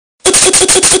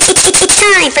It's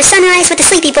time for Sunrise with the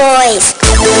Sleepy Boys.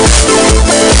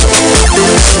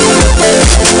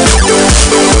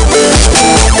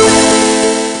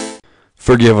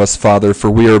 Forgive us, Father,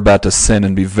 for we are about to sin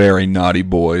and be very naughty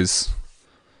boys.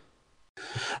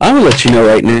 I'm gonna let you know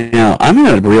right now, I'm in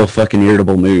a real fucking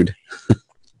irritable mood.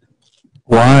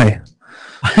 Why?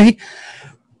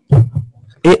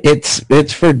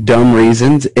 It's for dumb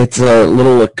reasons. It's a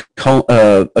little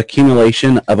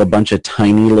accumulation of a bunch of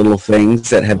tiny little things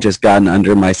that have just gotten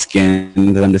under my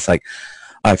skin that I'm just like,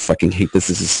 I fucking hate this.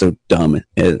 This is so dumb.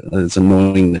 It's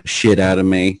annoying the shit out of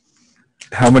me.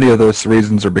 How many of those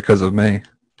reasons are because of me?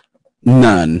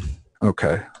 None.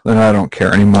 Okay, then I don't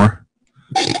care anymore.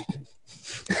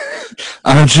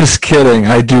 I'm just kidding.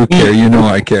 I do care. You know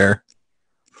I care.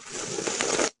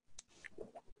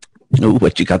 Oh,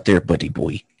 what you got there, buddy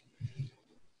boy?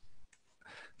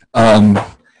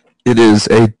 It is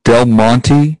a Del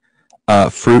Monte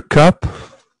fruit cup.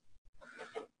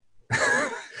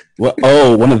 What?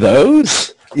 Oh, one of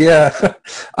those? Yeah,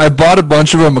 I bought a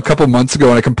bunch of them a couple months ago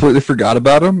and I completely forgot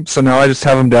about them. So now I just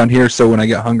have them down here so when I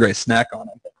get hungry I snack on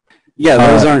them. Yeah,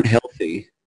 those aren't healthy.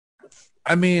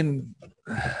 I mean,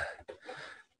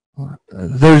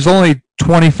 there's only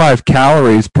 25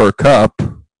 calories per cup.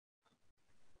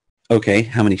 Okay,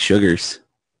 how many sugars?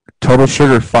 Total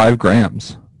sugar 5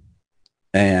 grams.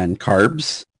 And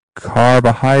carbs?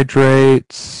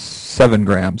 Carbohydrates 7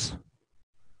 grams.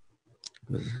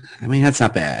 I mean, that's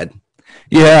not bad.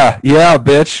 Yeah,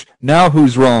 bitch. Now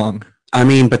who's wrong? I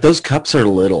mean, but those cups are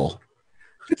little.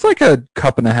 It's like a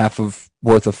cup and a half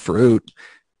worth of fruit.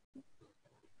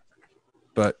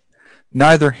 But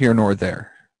neither here nor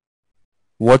there.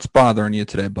 What's bothering you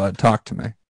today, bud? Talk to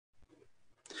me.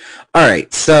 All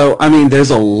right. So, I mean, there's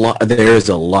a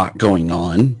lot going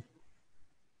on.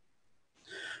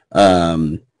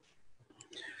 And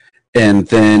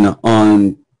then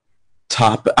on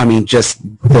top, I mean, just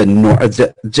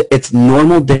it's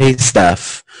normal day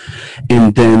stuff,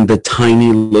 and then the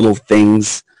tiny little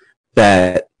things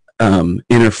that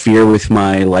interfere with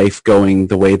my life going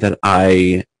the way that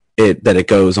it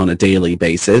goes on a daily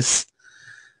basis.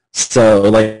 So,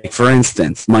 like, for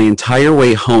instance, my entire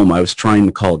way home, I was trying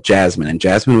to call Jasmine, and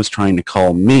Jasmine was trying to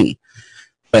call me.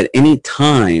 But any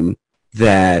time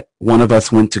that one of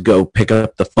us went to go pick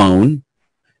up the phone,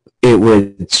 it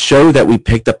would show that we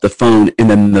picked up the phone, and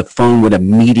then the phone would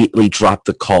immediately drop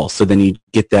the call. So then you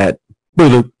get that,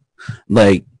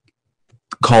 like,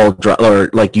 call drop, or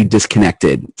like you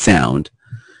disconnected sound.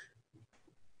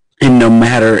 And no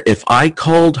matter if I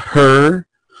called her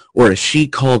or if she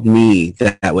called me,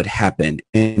 that would happen.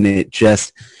 And it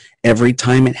just, every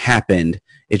time it happened,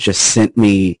 it just sent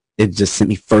me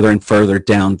further and further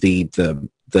down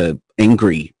the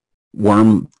angry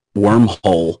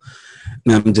wormhole.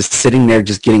 And I'm just sitting there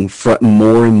just getting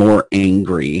more and more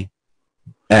angry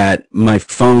at my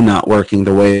phone not working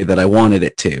the way that I wanted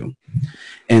it to.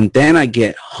 And then I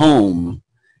get home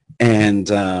and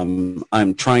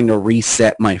I'm trying to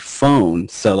reset my phone.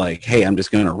 So like, hey, I'm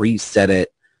just going to reset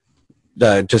it,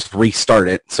 just restart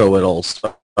it so it'll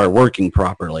start working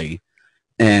properly.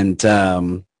 And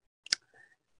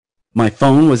my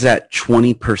phone was at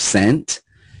 20%.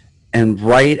 And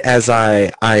right as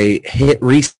I hit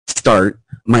restart,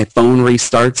 my phone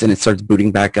restarts and it starts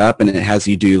booting back up, and it has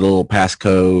you do the little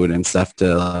passcode and stuff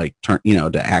to like turn,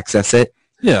 to access it.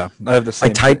 Yeah, I have the same.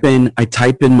 I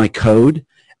type in my code,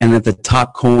 and at the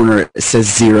top corner it says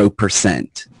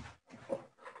 0%,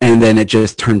 and then it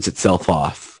just turns itself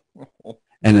off.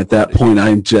 And at that point,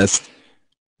 I'm just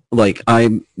like,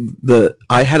 I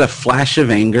had a flash of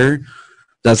anger.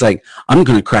 I was like, I'm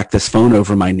gonna crack this phone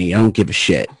over my knee. I don't give a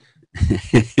shit.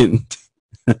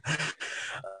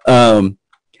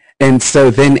 And so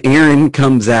then Aaron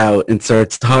comes out and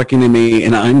starts talking to me,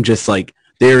 and I'm just like,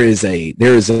 there is a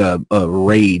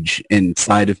rage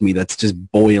inside of me that's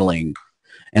just boiling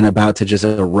and about to just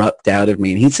erupt out of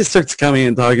me. And he just starts coming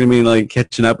and talking to me, like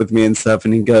catching up with me and stuff.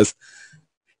 And he goes,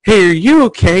 hey, are you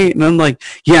okay? And I'm like,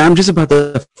 yeah, I'm just about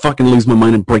to fucking lose my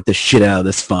mind and break the shit out of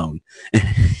this phone. And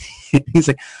he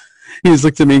just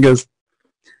looked at me and goes,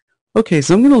 okay,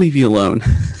 so I'm going to leave you alone.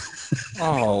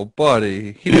 Oh,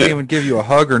 buddy. He didn't even give you a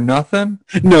hug or nothing?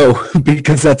 No,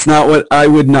 because that's not what I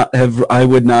would not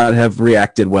have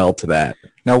reacted well to that.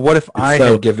 Now, what if I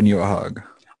had given you a hug?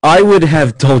 I would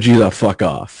have told you to fuck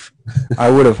off. I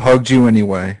would have hugged you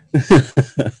anyway.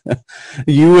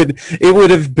 It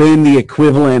would have been the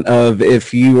equivalent of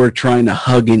if you were trying to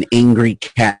hug an angry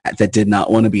cat that did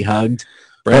not want to be hugged.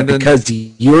 Brandon, because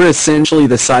you're essentially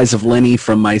the size of Lenny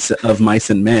from Mice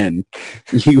and Men,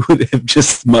 you would have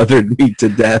just smothered me to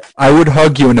death. I would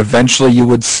hug you, and eventually you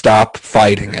would stop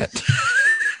fighting it.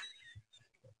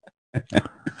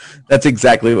 That's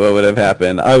exactly what would have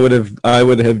happened. I would have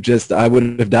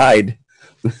died.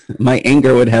 My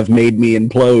anger would have made me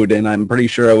implode, and I'm pretty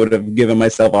sure I would have given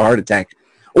myself a heart attack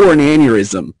or an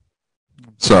aneurysm.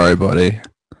 Sorry, buddy.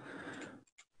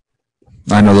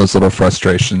 I know those little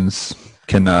frustrations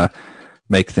can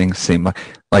make things seem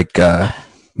like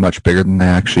much bigger than they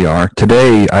actually are.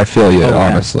 Today, I feel you,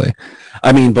 honestly.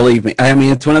 I mean, believe me. I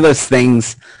mean, it's one of those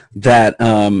things that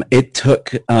it took.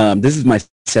 This is my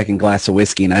second glass of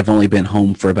whiskey, and I've only been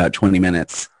home for about 20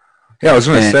 minutes. Yeah, I was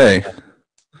going to say.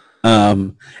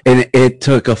 And it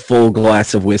took a full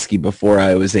glass of whiskey before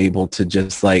I was able to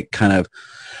just like kind of.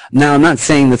 Now, I'm not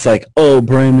saying that's like, oh,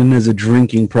 Brandon has a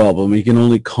drinking problem. He can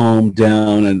only calm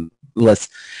down and less.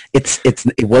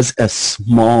 It was a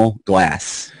small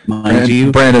glass, mind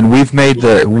you. Brandon, we've made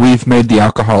the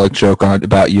alcoholic joke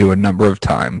about you a number of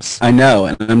times. I know,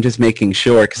 and I'm just making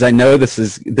sure because I know this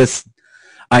is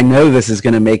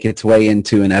going to make its way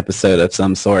into an episode of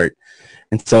some sort.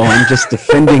 And so I'm just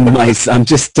defending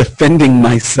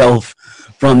myself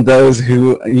from those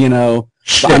who, you know.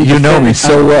 Shit, you know me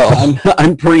so well.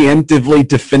 I'm preemptively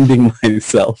defending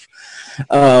myself.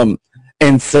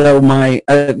 And so my,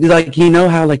 like, you know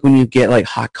how like when you get like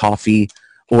hot coffee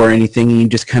or anything, you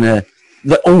just kind of,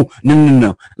 like, oh,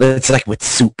 no. It's like with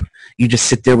soup. You just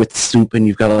sit there with soup and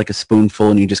you've got like a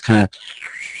spoonful and you just kind of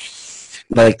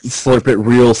like slurp it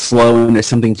real slow, and there's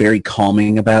something very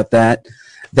calming about that.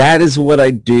 That is what I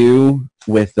do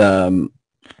with a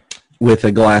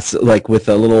glass, like with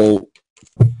a little,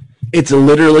 it's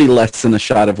literally less than a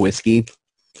shot of whiskey.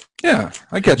 Yeah,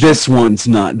 I get you. This one's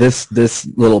not. This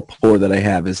little pour that I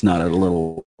have is not a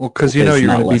little. Well, because you know you're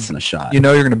going to less than a shot. You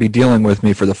know you're going to be dealing with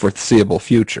me for the foreseeable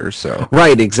future, so.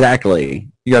 Right, exactly.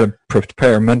 You got to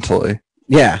prepare mentally.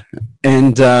 Yeah,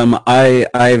 and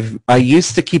I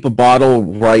used to keep a bottle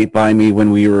right by me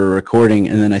when we were recording,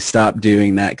 and then I stopped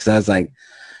doing that because I was like,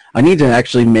 I need to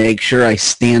actually make sure I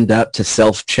stand up to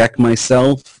self-check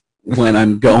myself when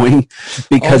I'm going,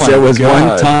 because there was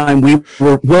one time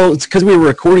it's because we were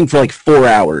recording for like 4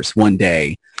 hours one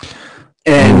day.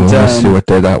 And let's see what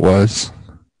day that was.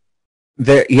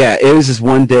 It was just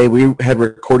one day we had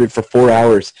recorded for 4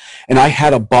 hours, and I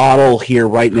had a bottle here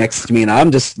right next to me, and I'm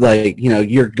just like, you know,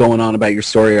 you're going on about your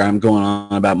story, or I'm going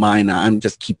on about mine. I'm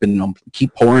just keep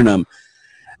pouring them.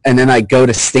 And then I go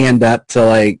to stand up to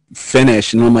like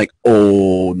finish, and I'm like,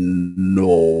 oh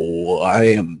no,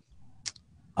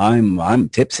 I'm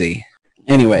tipsy.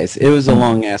 Anyways, it was a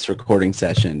long ass recording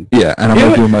session. Yeah, and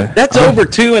that's over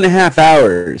 2.5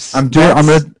 hours. I'm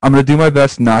gonna do my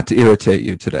best not to irritate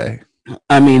you today.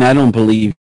 I mean, I don't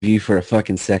believe you for a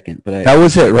fucking second, but that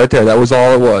was it right there. That was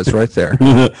all it was right there.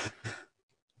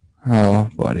 Oh,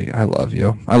 buddy, I love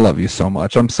you. I love you so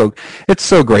much. It's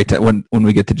so great that when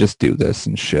we get to just do this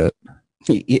and shit.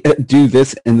 Do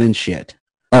this and then shit.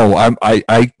 Oh,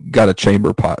 I got a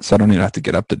chamber pot, so I don't even have to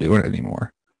get up to do it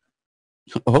anymore.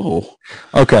 Oh.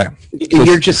 Okay. So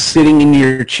you're just sitting in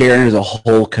your chair and there's a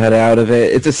hole cut out of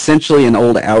it. It's essentially an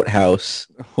old outhouse.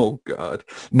 Oh God.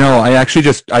 No, I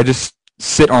just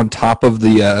sit on top of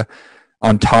the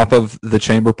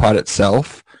chamber pot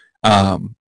itself.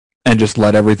 And just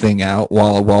let everything out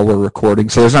while we're recording.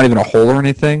 So there's not even a hole or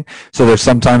anything. So there's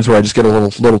some times where I just get a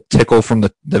little tickle from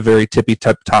the very tippy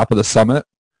top of the summit.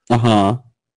 Uh-huh.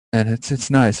 And it's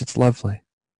nice. It's lovely.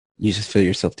 You just feel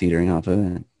yourself teetering off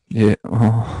of it. Yeah.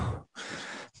 Oh.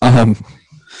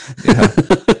 Yeah.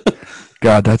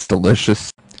 God, that's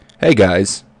delicious. Hey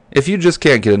guys, if you just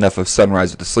can't get enough of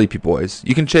Sunrise with the Sleepy Boys,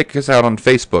 you can check us out on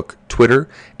Facebook, Twitter,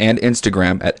 and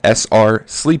Instagram at SR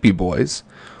Sleepy Boys.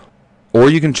 Or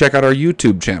you can check out our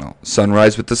YouTube channel,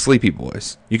 Sunrise with the Sleepy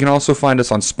Boys. You can also find us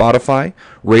on Spotify,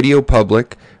 Radio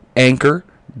Public, Anchor,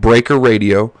 Breaker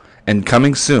Radio, and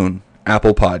coming soon,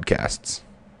 Apple Podcasts.